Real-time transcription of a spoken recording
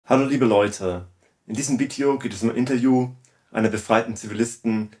Hallo liebe Leute, in diesem Video geht es um ein Interview einer befreiten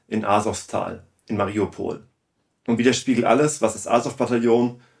Zivilisten in Asowstal, in Mariupol. Und wie der Spiegel alles, was das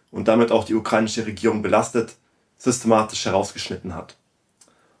Asow-Bataillon und damit auch die ukrainische Regierung belastet, systematisch herausgeschnitten hat.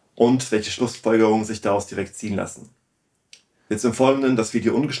 Und welche Schlussfolgerungen sich daraus direkt ziehen lassen. Jetzt im Folgenden das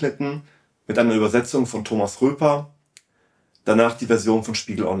Video ungeschnitten mit einer Übersetzung von Thomas Röper, danach die Version von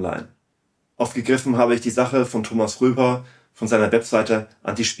Spiegel Online. Aufgegriffen habe ich die Sache von Thomas Röper von seiner Webseite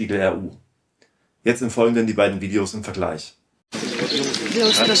Anti-Spiegel.ru. Jetzt im Folgenden die beiden Videos im Vergleich.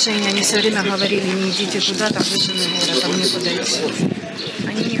 Дело в том, что они все время говорили, не идите туда, там выжженный город, там некуда идти.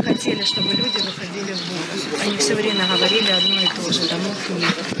 Они не хотели, чтобы люди выходили в город. Они все время говорили одно и то же, домов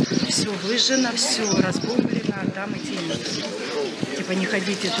нет. Все выжжено, все разбомблено, там идти нет. Типа не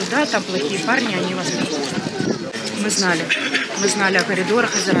ходите туда, там плохие парни, они вас пропустят. Мы знали о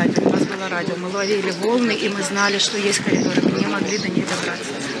коридорах из радио, у нас было радио, мы ловили волны, и мы знали, что есть коридоры, мы не могли до них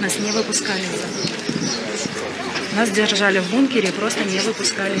добраться. Нас не выпускали из завода. Нас держали в бункере и просто не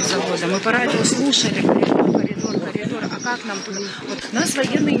выпускали из завода. Мы по радио слушали коридор, а как нам туда? Вот нас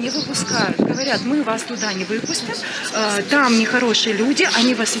военные не выпускают. Говорят, мы вас туда не выпустим, там нехорошие люди,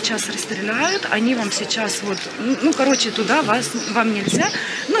 они вас сейчас расстреляют, они вам сейчас вот, туда вам нельзя.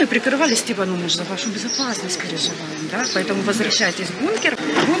 Ну и прикрывались, типа, мы же за вашу безопасность переживаем, да, поэтому возвращайтесь в бункер.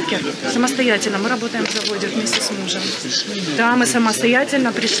 Бункер самостоятельно, мы работаем в заводе вместе с мужем. Да, мы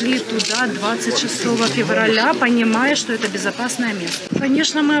самостоятельно пришли туда 26 февраля, понимая, что это безопасное место.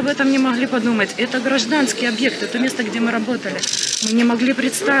 Конечно, мы об этом не могли подумать. Это гражданский объект, это место, где мы работали. Мы не могли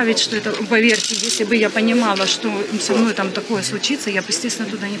представить, что это, поверьте, если бы я понимала, что со мной там такое случится, я бы, естественно,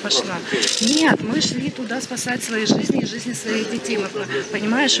 туда не пошла. Нет, мы шли туда спасать свои жизни и жизни своих детей. Мы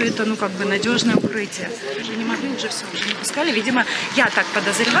понимаем, что это, надежное укрытие. Уже не могли, уже все, уже не пускали. Видимо, я так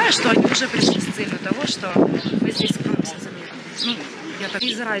подозреваю, что они уже пришли с целью того, что мы здесь скроемся за миром. Я так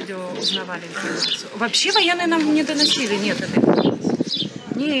из радио узнавали информацию. Вообще военные нам не доносили, нет этой информации.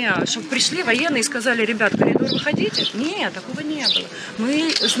 Не, чтобы пришли военные и сказали, ребят, в коридор выходите. Нет, такого не было.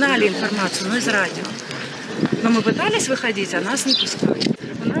 Мы знали информацию, но из радио. Но мы пытались выходить, а нас не пускали.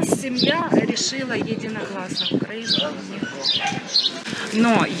 У нас семья решила единогласно в Украину.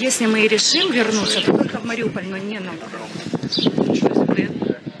 Но если мы и решим вернуться, то только в Мариуполь, но не на Украину.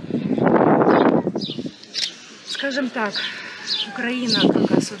 Скажем так, Украина как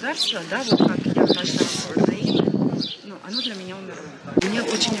государство, да, вот как я гражданство Украины, оно для меня умерло. Мне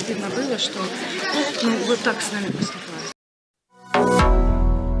очень обидно было, что вот так с нами поступают.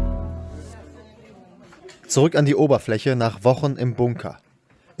 Zurück an die Oberfläche nach Wochen im Bunker.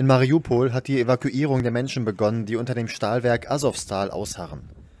 In Mariupol hat die Evakuierung der Menschen begonnen, die unter dem Stahlwerk Asowstal ausharren.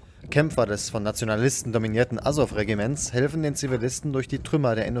 Kämpfer des von Nationalisten dominierten Asow-Regiments helfen den Zivilisten durch die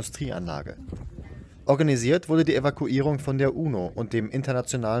Trümmer der Industrieanlage. Organisiert wurde die Evakuierung von der UNO und dem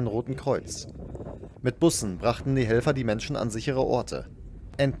Internationalen Roten Kreuz. Mit Bussen brachten die Helfer die Menschen an sichere Orte.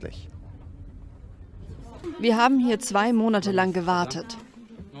 Endlich. Wir haben hier 2 Monate lang gewartet.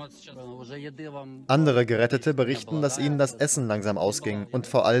 Andere Gerettete berichten, dass ihnen das Essen langsam ausging und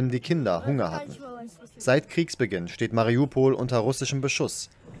vor allem die Kinder Hunger hatten. Seit Kriegsbeginn steht Mariupol unter russischem Beschuss.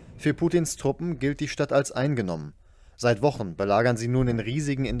 Für Putins Truppen gilt die Stadt als eingenommen. Seit Wochen belagern sie nun den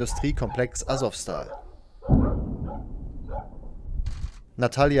riesigen Industriekomplex Asowstal.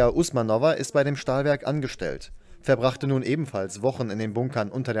 Natalia Usmanova ist bei dem Stahlwerk angestellt, verbrachte nun ebenfalls Wochen in den Bunkern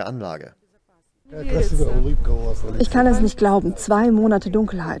unter der Anlage. Ich kann es nicht glauben, 2 Monate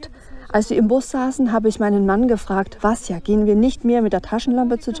Dunkelheit. Als wir im Bus saßen, habe ich meinen Mann gefragt, Vasja, gehen wir nicht mehr mit der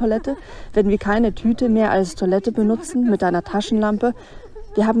Taschenlampe zur Toilette? Werden wir keine Tüte mehr als Toilette benutzen mit einer Taschenlampe?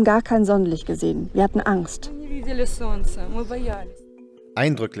 Wir haben gar kein Sonnenlicht gesehen. Wir hatten Angst.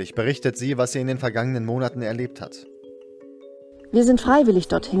 Eindrücklich berichtet sie, was sie in den vergangenen Monaten erlebt hat. Wir sind freiwillig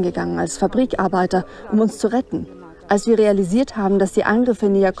dorthin gegangen als Fabrikarbeiter, um uns zu retten. Als wir realisiert haben, dass die Angriffe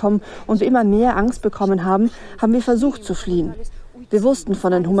näher kommen und wir immer mehr Angst bekommen haben, haben wir versucht zu fliehen. Wir wussten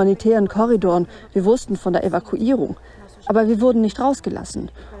von den humanitären Korridoren, wir wussten von der Evakuierung. Aber wir wurden nicht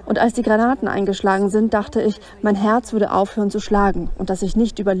rausgelassen. Und als die Granaten eingeschlagen sind, dachte ich, mein Herz würde aufhören zu schlagen und dass ich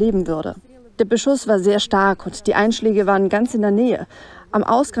nicht überleben würde. Der Beschuss war sehr stark und die Einschläge waren ganz in der Nähe. Am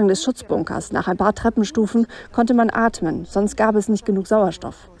Ausgang des Schutzbunkers, nach ein paar Treppenstufen, konnte man atmen, sonst gab es nicht genug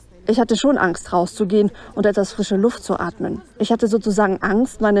Sauerstoff. Ich hatte schon Angst, rauszugehen und etwas frische Luft zu atmen. Ich hatte sozusagen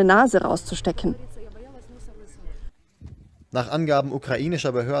Angst, meine Nase rauszustecken. Nach Angaben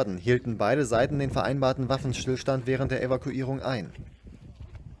ukrainischer Behörden hielten beide Seiten den vereinbarten Waffenstillstand während der Evakuierung ein.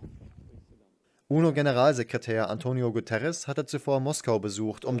 UNO-Generalsekretär Antonio Guterres hatte zuvor Moskau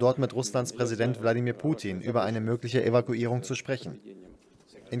besucht, um dort mit Russlands Präsident Wladimir Putin über eine mögliche Evakuierung zu sprechen.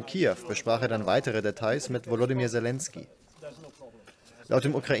 In Kiew besprach er dann weitere Details mit Volodymyr Zelensky. Laut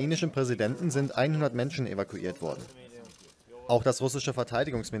dem ukrainischen Präsidenten sind 100 Menschen evakuiert worden. Auch das russische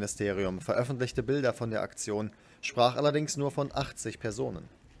Verteidigungsministerium veröffentlichte Bilder von der Aktion, sprach allerdings nur von 80 Personen.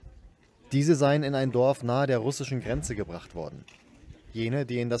 Diese seien in ein Dorf nahe der russischen Grenze gebracht worden. Jene,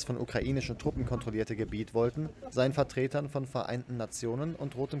 die in das von ukrainischen Truppen kontrollierte Gebiet wollten, seien Vertretern von Vereinten Nationen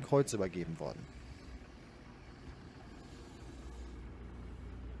und Rotem Kreuz übergeben worden.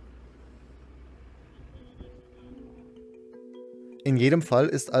 In jedem Fall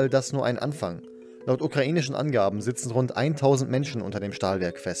ist all das nur ein Anfang. Laut ukrainischen Angaben sitzen rund 1000 Menschen unter dem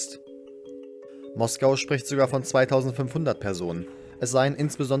Stahlwerk fest. Moskau spricht sogar von 2500 Personen. Es seien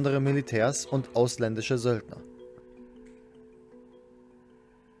insbesondere Militärs und ausländische Söldner.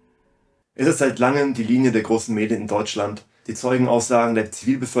 Es ist seit langem die Linie der großen Medien in Deutschland, die Zeugenaussagen der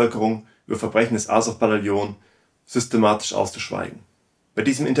Zivilbevölkerung über Verbrechen des Azov-Bataillons systematisch auszuschweigen. Bei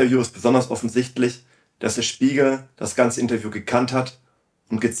diesem Interview ist besonders offensichtlich, dass der Spiegel das ganze Interview gekannt hat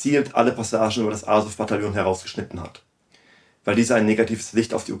und gezielt alle Passagen über das Azov-Bataillon herausgeschnitten hat, weil diese ein negatives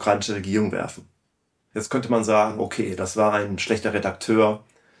Licht auf die ukrainische Regierung werfen. Jetzt könnte man sagen, okay, das war ein schlechter Redakteur,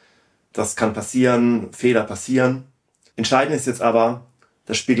 das kann passieren, Fehler passieren. Entscheidend ist jetzt aber,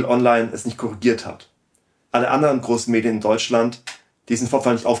 dass Spiegel Online es nicht korrigiert hat. Alle anderen großen Medien in Deutschland diesen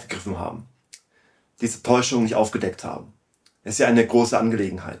Vorfall nicht aufgegriffen haben, diese Täuschung nicht aufgedeckt haben. Es ist ja eine große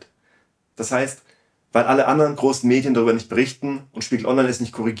Angelegenheit. Das heißt, weil alle anderen großen Medien darüber nicht berichten und Spiegel Online es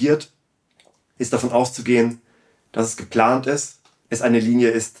nicht korrigiert, ist davon auszugehen, dass es geplant ist, es eine Linie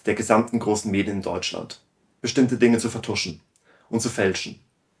ist der gesamten großen Medien in Deutschland, bestimmte Dinge zu vertuschen und zu fälschen.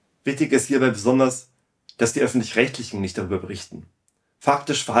 Wichtig ist hierbei besonders, dass die Öffentlich-Rechtlichen nicht darüber berichten.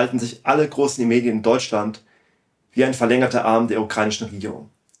 Faktisch verhalten sich alle großen Medien in Deutschland wie ein verlängerter Arm der ukrainischen Regierung,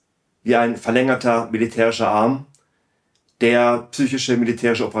 wie ein verlängerter militärischer Arm, der psychische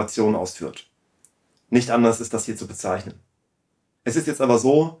militärische Operationen ausführt. Nicht anders ist das hier zu bezeichnen. Es ist jetzt aber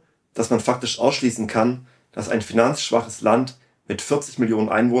so, dass man faktisch ausschließen kann, dass ein finanzschwaches Land mit 40 Millionen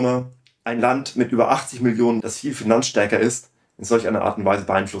Einwohnern, ein Land mit über 80 Millionen, das viel finanzstärker ist, in solch einer Art und Weise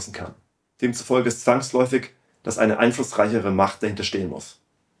beeinflussen kann. Demzufolge ist zwangsläufig, dass eine einflussreichere Macht dahinter stehen muss.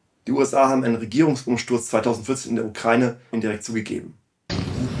 Die USA haben einen Regierungsumsturz 2014 in der Ukraine indirekt zugegeben.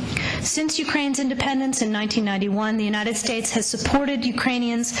 Since Ukraine's independence in 1991, the United States has supported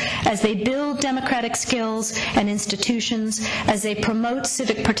Ukrainians as they build democratic skills and institutions, as they promote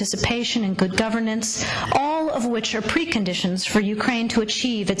civic participation and good governance, all of which are preconditions for Ukraine to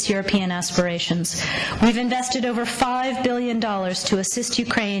achieve its European aspirations. We've invested over $5 billion to assist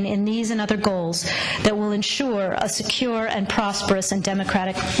Ukraine in these and other goals that will ensure a secure and prosperous and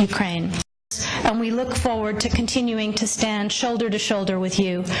democratic Ukraine. And we look forward to continuing to stand shoulder to shoulder with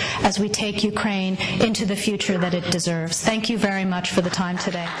you as we take Ukraine into the future that it deserves. Thank you very much for the time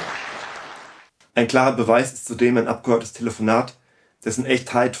today. Ein klarer Beweis ist zudem ein abgehörtes Telefonat, dessen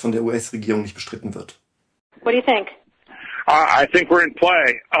Echtheit von der US-Regierung nicht bestritten wird. What do you think? I think we're in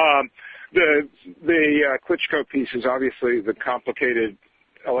play. The Klitschko piece is obviously the complicated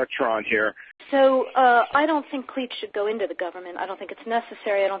electron here. So I don't think Klitsch should go into the government. I don't think it's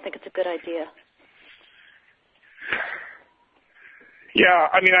necessary. I don't think it's a good idea. Yeah,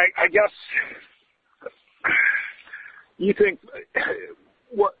 I mean, I guess you think,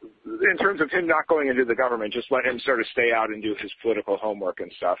 what in terms of him not going into the government, just let him sort of stay out and do his political homework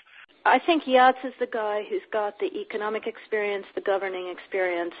and stuff. I think Yats is the guy who's got the economic experience, the governing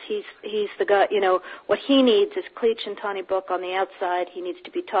experience. He's the guy, you know, what he needs is Klitsch and Tony Book on the outside. He needs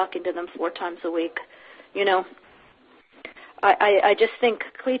to be talking to them 4 times a week, you know. I just think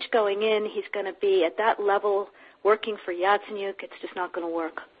Klitsch going in, he's going to be at that level working for Yatsenyuk. It's just not going to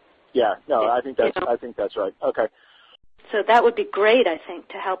work. Yeah, no, I think that's right. Okay. So that would be great, I think,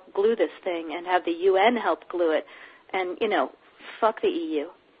 to help glue this thing and have the UN help glue it. And, you know, fuck the EU.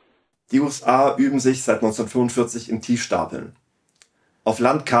 Die USA üben sich seit 1945 im Tiefstapeln. Auf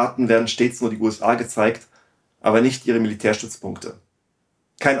Landkarten werden stets nur die USA gezeigt, aber nicht ihre Militärstützpunkte.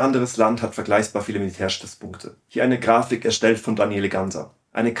 Kein anderes Land hat vergleichbar viele Militärstützpunkte. Hier eine Grafik erstellt von Daniele Ganser.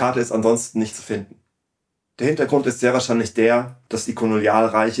 Eine Karte ist ansonsten nicht zu finden. Der Hintergrund ist sehr wahrscheinlich der, dass die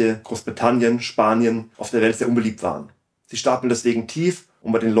Kolonialreiche Großbritannien, Spanien auf der Welt sehr unbeliebt waren. Sie stapeln deswegen tief,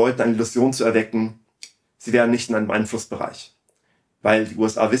 um bei den Leuten eine Illusion zu erwecken, sie wären nicht in einem Einflussbereich. Weil die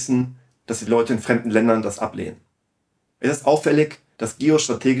USA wissen, dass die Leute in fremden Ländern das ablehnen. Es ist auffällig, dass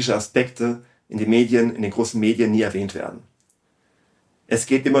geostrategische Aspekte in den Medien, in den großen Medien nie erwähnt werden. Es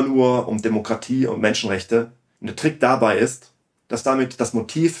geht immer nur um Demokratie und Menschenrechte und der Trick dabei ist, dass damit das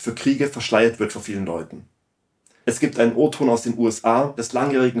Motiv für Kriege verschleiert wird vor vielen Leuten. Es gibt einen O-Ton aus den USA des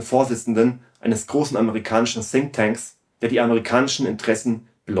langjährigen Vorsitzenden eines großen amerikanischen Thinktanks, der die amerikanischen Interessen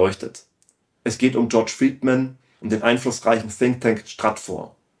beleuchtet. Es geht um George Friedman, um den einflussreichen Think Tank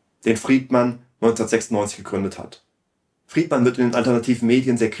STRATFOR, den Friedman 1996 gegründet hat. Friedman wird in den alternativen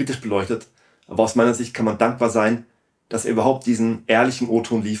Medien sehr kritisch beleuchtet, aber aus meiner Sicht kann man dankbar sein, dass er überhaupt diesen ehrlichen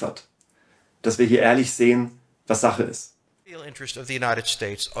O-Ton liefert. Dass wir hier ehrlich sehen, was Sache ist. The real interest of the United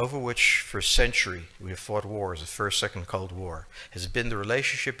States, over which for a century we have fought wars, the First, Second Cold War, has been the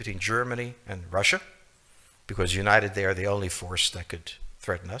relationship between Germany and Russia, because united they are the only force that could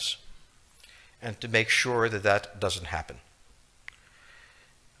threaten us, and to make sure that that doesn't happen.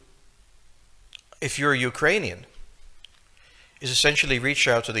 If you're a Ukrainian, is essentially reach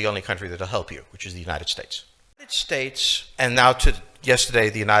out to the only country that will help you, which is the United States. The United States, and now yesterday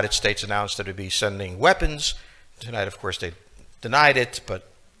the United States announced that it would be sending weapons. Tonight, of course, they denied it, but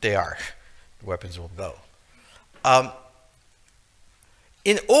they are. The weapons will go.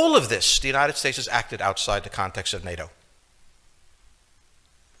 In all of this, the United States has acted outside the context of NATO.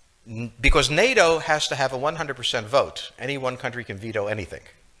 Because NATO has to have a 100% vote. Any one country can veto anything.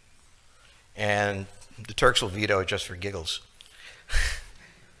 And the Turks will veto it just for giggles.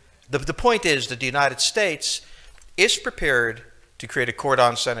 The point is that the United States is prepared to create a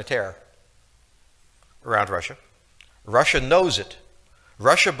cordon sanitaire around Russia. Russia knows it.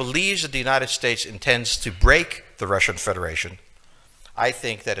 Russia believes that the United States intends to break the Russian Federation. I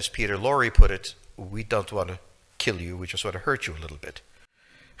think that, as Peter Lorre put it, we don't want to kill you, we just want to hurt you a little bit.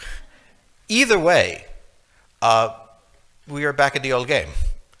 Either way, we are back at the old game.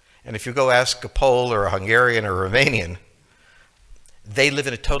 And if you go ask a Pole or a Hungarian or a Romanian, they live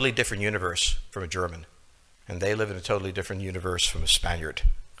in a totally different universe from a German. And they live in a totally different universe from a Spaniard.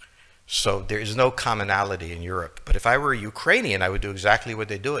 So there is no commonality in Europe. But if I were a Ukrainian, I would do exactly what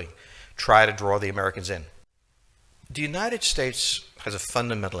they're doing. Try to draw the Americans in. The United States has a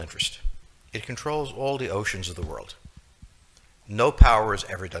fundamental interest. It controls all the oceans of the world. No power has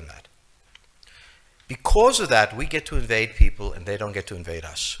ever done that. Because of that, we get to invade people and they don't get to invade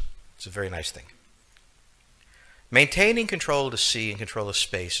us. It's a very nice thing. Maintaining control of the sea and control of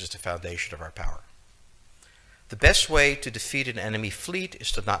space is the foundation of our power. The best way to defeat an enemy fleet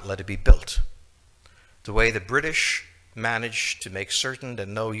is to not let it be built. The way the British managed to make certain that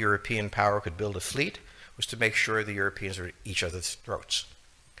no European power could build a fleet was to make sure the Europeans were at each other's throats.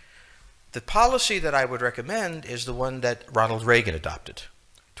 The policy that I would recommend is the one that Ronald Reagan adopted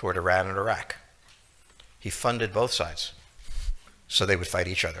toward Iran and Iraq. He funded both sides so they would fight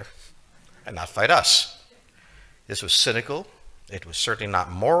each other and not fight us. This was cynical. It was certainly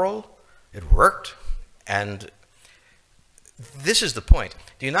not moral. It worked. And this is the point.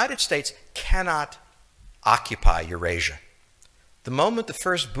 The United States cannot occupy Eurasia. The moment the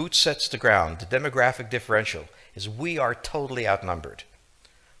first boot sets the ground, the demographic differential is we are totally outnumbered.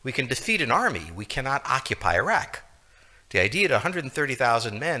 We can defeat an army. We cannot occupy Iraq. The idea that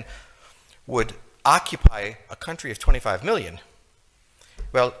 130,000 men would occupy a country of 25 million,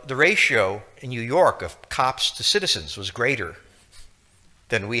 well, the ratio in New York of cops to citizens was greater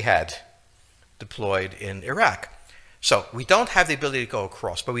than we had deployed in Iraq. So we don't have the ability to go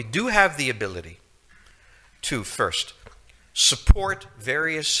across, but we do have the ability to, first, support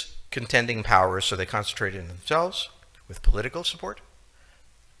various contending powers so they concentrate in themselves with political support,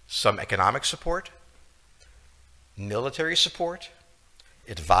 some economic support, military support,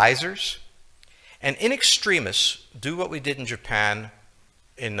 advisors, and in extremis, do what we did in Japan,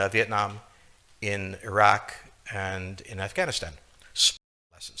 in Vietnam, in Iraq, and in Afghanistan.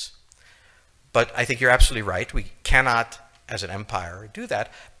 Lessons. But I think you're absolutely right. We cannot, as an empire, do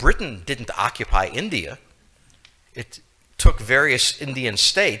that. Britain didn't occupy India. It took various Indian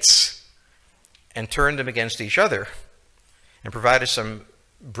states and turned them against each other and provided some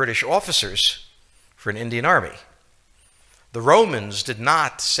British officers for an Indian army. The Romans did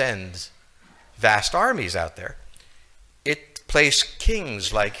not send vast armies out there. It placed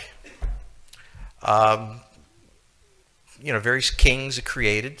kings like, various kings it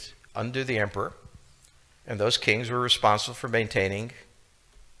created under the emperor, and those kings were responsible for maintaining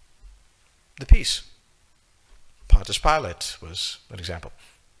the peace. Pontius Pilate was an example.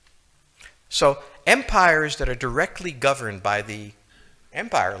 So empires that are directly governed by the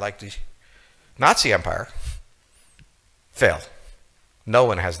empire, like the Nazi Empire, fail. No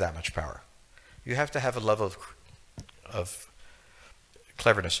one has that much power. You have to have a level of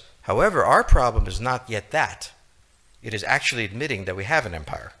cleverness. However, our problem is not yet that. It is actually admitting that we have an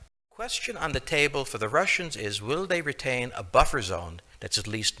empire. The question on the table for the Russians is, will they retain a buffer zone that's at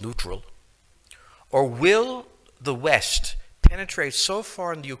least neutral? Or will the West penetrate so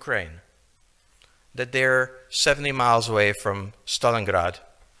far in the Ukraine that they're 70 miles away from Stalingrad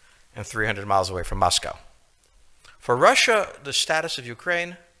and 300 miles away from Moscow? For Russia, the status of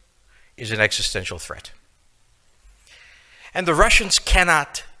Ukraine is an existential threat. And the Russians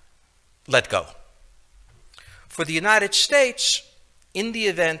cannot let go. For the United States, in the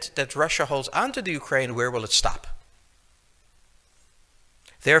event that Russia holds onto the Ukraine, where will it stop?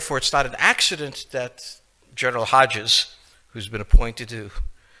 Therefore, it's not an accident that General Hodges, who's been appointed to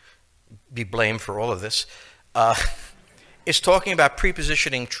be blamed for all of this, is talking about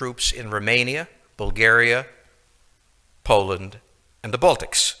prepositioning troops in Romania, Bulgaria, Poland, and the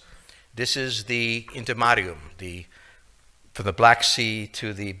Baltics. This is the intermarium, from the Black Sea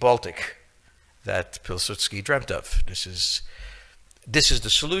to the Baltic, that Pilsudski dreamt of. This is the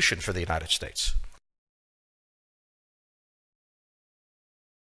solution for the United States.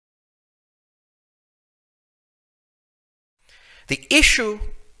 The issue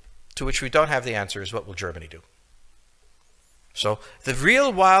to which we don't have the answer is, what will Germany do? So the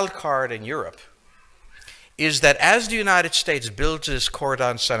real wild card in Europe is that as the United States builds this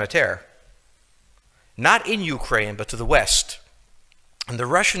cordon sanitaire, not in Ukraine, but to the west, and the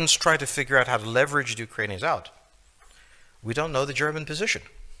Russians try to figure out how to leverage the Ukrainians out, we don't know the German position.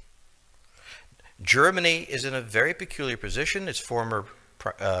 Germany is in a very peculiar position. Its former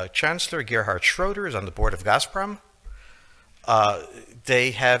Chancellor, Gerhard Schroeder, is on the board of Gazprom.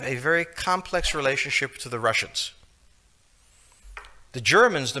 They have a very complex relationship to the Russians. The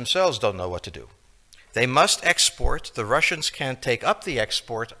Germans themselves don't know what to do. They must export. The Russians can't take up the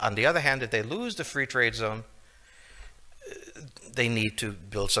export. On the other hand, if they lose the free trade zone, they need to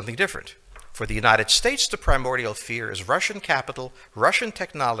build something different. For the United States, the primordial fear is Russian capital, Russian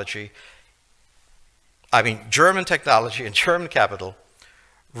technology, German technology and German capital,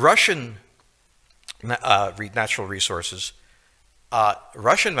 Russian natural resources,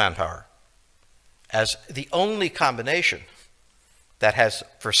 Russian manpower, as the only combination that has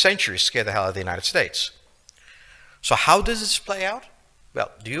for centuries scared the hell out of the United States. So how does this play out?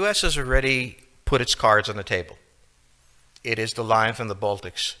 Well, the US has already put its cards on the table. It is the line from the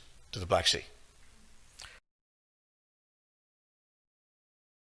Baltics to the Black Sea.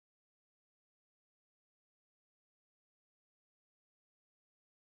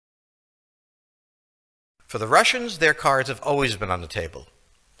 For the Russians, their cards have always been on the table.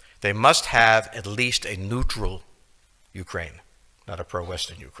 They must have at least a neutral Ukraine, not a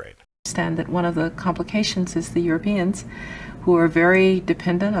pro-Western Ukraine. I understand that one of the complications is the Europeans, who are very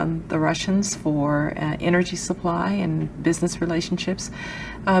dependent on the Russians for energy supply and business relationships.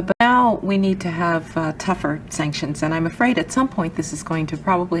 But now we need to have tougher sanctions, and I'm afraid at some point this is going to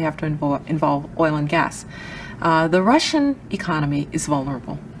probably have to involve oil and gas. The Russian economy is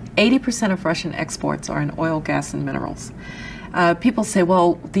vulnerable. 80% of Russian exports are in oil, gas, and minerals. People say,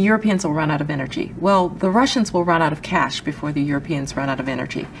 well, the Europeans will run out of energy. Well, the Russians will run out of cash before the Europeans run out of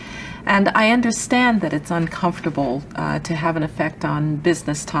energy. And I understand that it's uncomfortable to have an effect on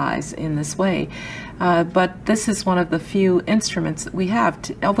business ties in this way. But this is one of the few instruments that we have.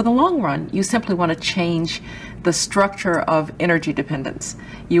 Over the long run, you simply want to change the structure of energy dependence.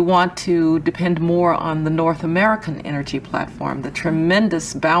 You want to depend more on the North American energy platform, the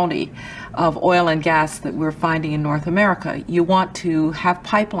tremendous bounty of oil and gas that we're finding in North America. You want to have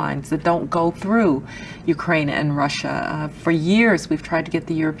pipelines that don't go through Ukraine and Russia. For years, we've tried to get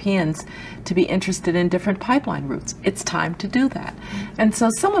the Europeans to be interested in different pipeline routes. It's time to do that. And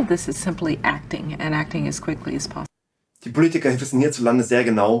so some of this is simply acting, and acting as quickly as possible. Die Politiker wissen hierzulande sehr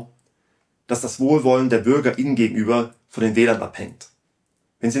genau, dass das Wohlwollen der Bürger ihnen gegenüber von den Wählern abhängt.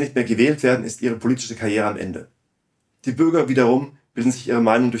 Wenn sie nicht mehr gewählt werden, ist ihre politische Karriere am Ende. Die Bürger wiederum bilden sich ihre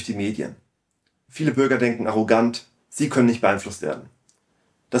Meinung durch die Medien. Viele Bürger denken arrogant, sie können nicht beeinflusst werden.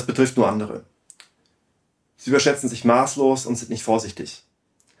 Das betrifft nur andere. Sie überschätzen sich maßlos und sind nicht vorsichtig.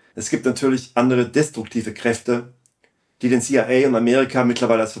 Es gibt natürlich andere destruktive Kräfte, die den CIA und Amerika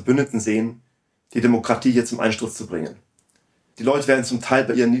mittlerweile als Verbündeten sehen, die Demokratie hier zum Einsturz zu bringen. Die Leute werden zum Teil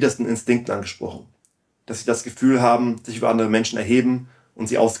bei ihren niedersten Instinkten angesprochen, dass sie das Gefühl haben, sich über andere Menschen erheben und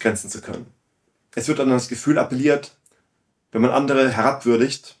sie ausgrenzen zu können. Es wird an das Gefühl appelliert, wenn man andere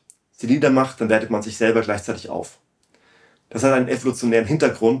herabwürdigt, sie niedermacht, dann wertet man sich selber gleichzeitig auf. Das hat einen evolutionären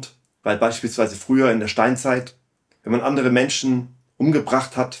Hintergrund, weil beispielsweise früher in der Steinzeit, wenn man andere Menschen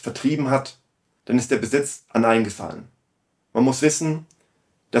umgebracht hat, vertrieben hat, dann ist der Besitz an einen gefallen. Man muss wissen,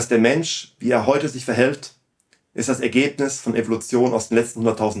 dass der Mensch, wie er heute sich verhält, ist das Ergebnis von Evolution aus den letzten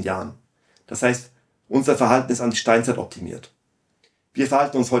 100.000 Jahren. Das heißt, unser Verhalten ist an die Steinzeit optimiert. Wir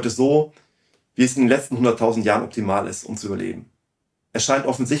verhalten uns heute so, wie es in den letzten 100.000 Jahren optimal ist, um zu überleben. Es scheint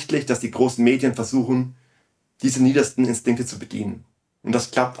offensichtlich, dass die großen Medien versuchen, diese niedersten Instinkte zu bedienen. Und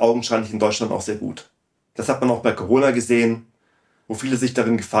das klappt augenscheinlich in Deutschland auch sehr gut. Das hat man auch bei Corona gesehen, wo viele sich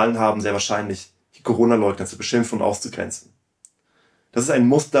darin gefallen haben, sehr wahrscheinlich die Corona-Leugner zu beschimpfen und auszugrenzen. Das ist ein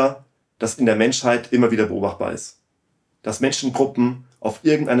Muster, das in der Menschheit immer wieder beobachtbar ist. dass Menschengruppen auf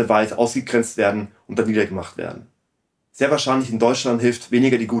irgendeine Weise ausgegrenzt werden und dann niedergemacht werden. Sehr wahrscheinlich in Deutschland hilft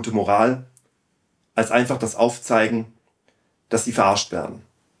weniger die gute Moral, als einfach das Aufzeigen, dass sie verarscht werden.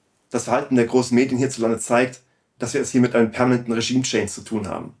 Das Verhalten der großen Medien hierzulande zeigt, dass wir es hier mit einem permanenten Regime-Change zu tun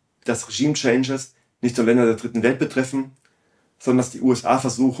haben. Dass Regime-Changes nicht nur Länder der dritten Welt betreffen, sondern dass die USA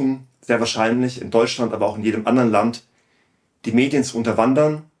versuchen, sehr wahrscheinlich in Deutschland, aber auch in jedem anderen Land, die Medien zu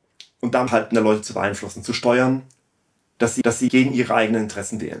unterwandern und damit Verhalten der Leute zu beeinflussen, zu steuern, dass sie gegen ihre eigenen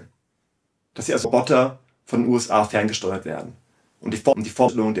Interessen wählen. Dass sie als Roboter von den USA ferngesteuert werden und die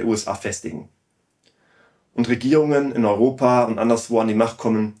Vorstellungen der USA festigen. Und Regierungen in Europa und anderswo an die Macht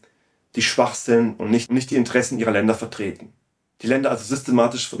kommen, die schwach sind und nicht die Interessen ihrer Länder vertreten. Die Länder also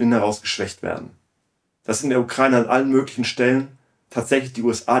systematisch von innen heraus geschwächt werden. Dass in der Ukraine an allen möglichen Stellen tatsächlich die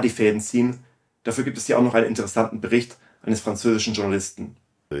USA die Fäden ziehen, dafür gibt es hier auch noch einen interessanten Bericht eines französischen Journalisten.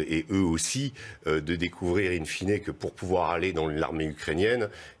 Et eux aussi de découvrir in fine que pour pouvoir aller dans l'armée ukrainienne,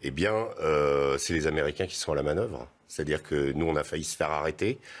 eh bien, c'est les Américains qui sont à la manœuvre. C'est-à-dire que nous, on a failli se faire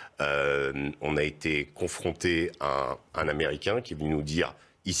arrêter. On a été confronté à un Américain qui est venu nous dire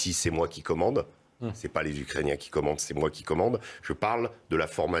 « Ici, c'est moi qui commande ». C'est pas les Ukrainiens qui commandent, c'est moi qui commande. Je parle de la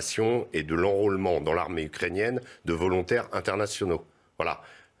formation et de l'enrôlement dans l'armée ukrainienne de volontaires internationaux. Voilà.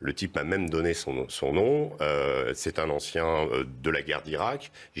 Le type m'a même donné son nom. C'est un ancien de la guerre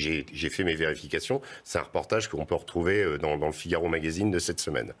d'Irak. J'ai fait mes vérifications. C'est un reportage qu'on peut retrouver dans le Figaro Magazine de cette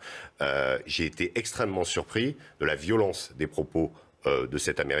semaine. J'ai été extrêmement surpris de la violence des propos de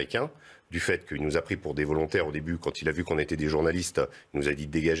cet Américain, du fait qu'il nous a pris pour des volontaires au début. Quand il a vu qu'on était des journalistes, il nous a dit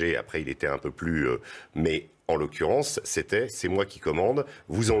de dégager. Après, il était un peu plus... mais en l'occurrence, c'est moi qui commande.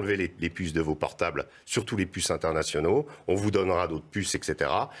 Vous enlevez les puces de vos portables, surtout les puces internationaux. On vous donnera d'autres puces, etc.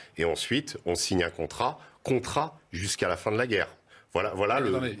 Et ensuite, on signe un contrat jusqu'à la fin de la guerre. Voilà le...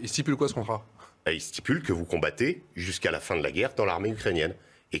 Attendez, il stipule quoi ce contrat? Il stipule que vous combattez jusqu'à la fin de la guerre dans l'armée ukrainienne.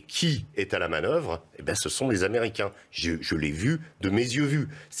 Et qui est à la manœuvre? Eh bien, ce sont les Américains. Je l'ai vu de mes yeux vus.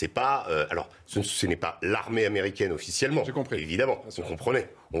 C'est pas... alors, ce n'est pas l'armée américaine officiellement. J'ai compris. Évidemment, vous comprenez.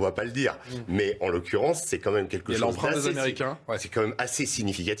 On va pas le dire. Mais en l'occurrence, c'est quand même quelque chose l'empreinte des Américains. Ouais. C'est quand même assez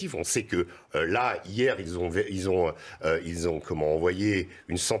significatif. On sait que là, hier, ils ont envoyé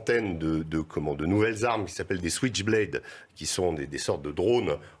une centaine de nouvelles armes qui s'appellent des switchblades, qui sont des sortes de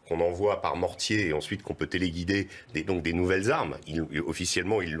drones qu'on envoie par mortier et ensuite qu'on peut téléguider, donc des nouvelles armes.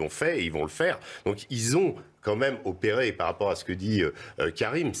 Officiellement, ils l'ont fait et ils vont le faire. Donc, ils ont quand même opéré par rapport à ce que dit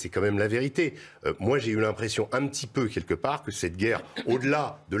Karim, c'est quand même la vérité. Moi, j'ai eu l'impression un petit peu, quelque part, que cette guerre,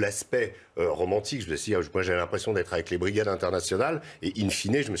 au-delà de l'aspect romantique, moi j'ai l'impression d'être avec les brigades internationales et in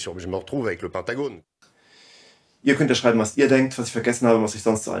fine, je me retrouve avec le Pentagone. Ihr könnt ja schreiben, was ihr denkt, was ich vergessen habe, was euch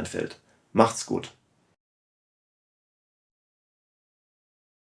sonst so einfällt. Macht's gut.